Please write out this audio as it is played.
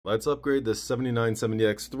Let's upgrade the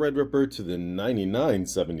 7970X Threadripper to the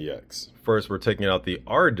 9970X. First, we're taking out the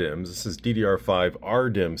RDIMMs. This is DDR5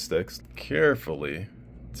 RDIMM sticks. Carefully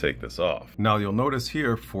take this off. Now you'll notice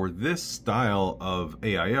here for this style of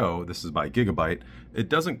AIO, this is by Gigabyte, it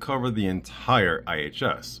doesn't cover the entire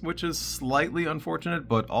IHS, which is slightly unfortunate,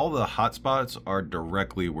 but all the hotspots are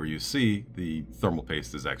directly where you see the thermal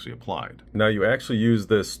paste is actually applied. Now you actually use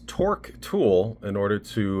this torque tool in order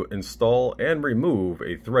to install and remove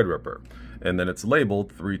a Threadripper. And then it's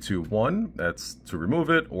labeled 3, 2, 1, that's to remove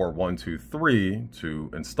it, or 1, 2, 3 to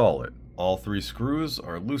install it. All 3 screws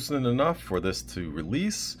are loosened enough for this to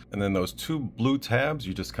release. And then those 2 blue tabs,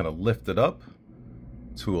 you just kind of lift it up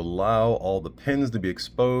to allow all the pins to be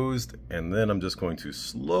exposed. And then I'm just going to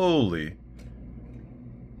slowly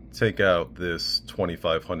take out this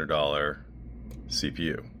 $2,500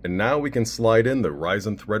 CPU. And now we can slide in the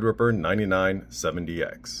Ryzen Threadripper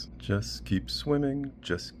 9970X. Just keep swimming,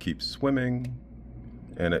 just keep swimming.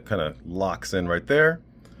 And it kind of locks in right there.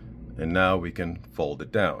 And now we can fold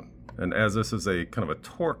it down. And as this is a kind of a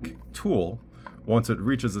torque tool, once it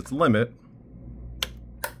reaches its limit,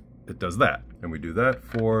 it does that. And we do that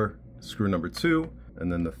for screw number 2,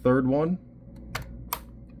 and then the third one,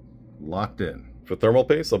 locked in. For thermal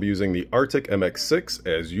paste, I'll be using the Arctic MX6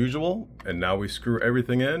 as usual. And now we screw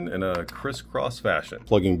everything in a crisscross fashion.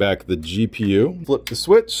 Plugging back the GPU, flip the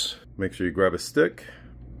switch, make sure you grab a stick,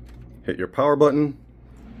 hit your power button,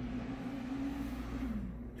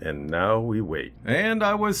 and now we wait. And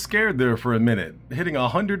I was scared there for a minute, hitting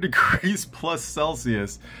 100 degrees plus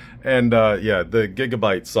Celsius. And yeah, the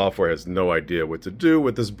Gigabyte software has no idea what to do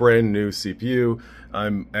with this brand new CPU.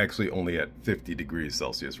 I'm actually only at 50 degrees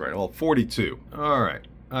Celsius right now. Well, 42. All right,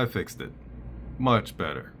 I fixed it. Much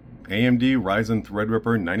better. AMD Ryzen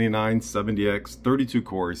Threadripper 9970X, 32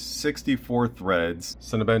 cores, 64 threads,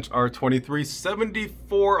 Cinebench R23,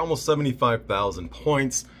 74, almost 75,000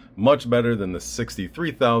 points. Much better than the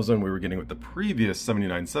 63,000 we were getting with the previous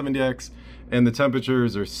 7970X, and the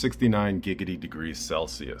temperatures are 69 giggity degrees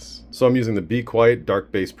Celsius. So I'm using the Be Quiet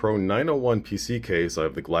Dark Base Pro 901 PC case. I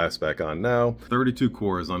have the glass back on now. 32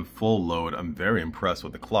 cores on full load. I'm very impressed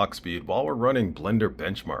with the clock speed while we're running Blender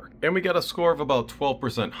Benchmark. And we got a score of about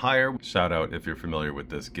 12% higher. Shout out if you're familiar with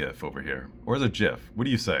this GIF over here. Or the GIF, what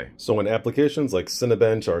do you say? So in applications like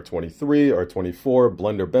Cinebench R23, R24,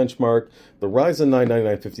 Blender Benchmark, the Ryzen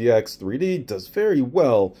 9950X 3D does very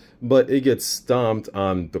well, but it gets stomped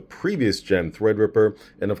on the previous gen Threadripper,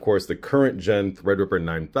 and of course the current gen Threadripper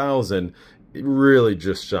 9000. It really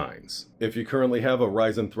just shines. If you currently have a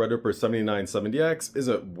Ryzen Threadripper 7970X, is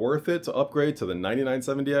it worth it to upgrade to the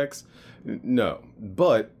 9970X? No.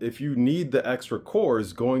 But if you need the extra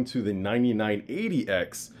cores, going to the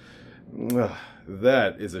 9980X,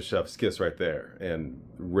 that is a chef's kiss right there, and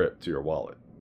rip to your wallet.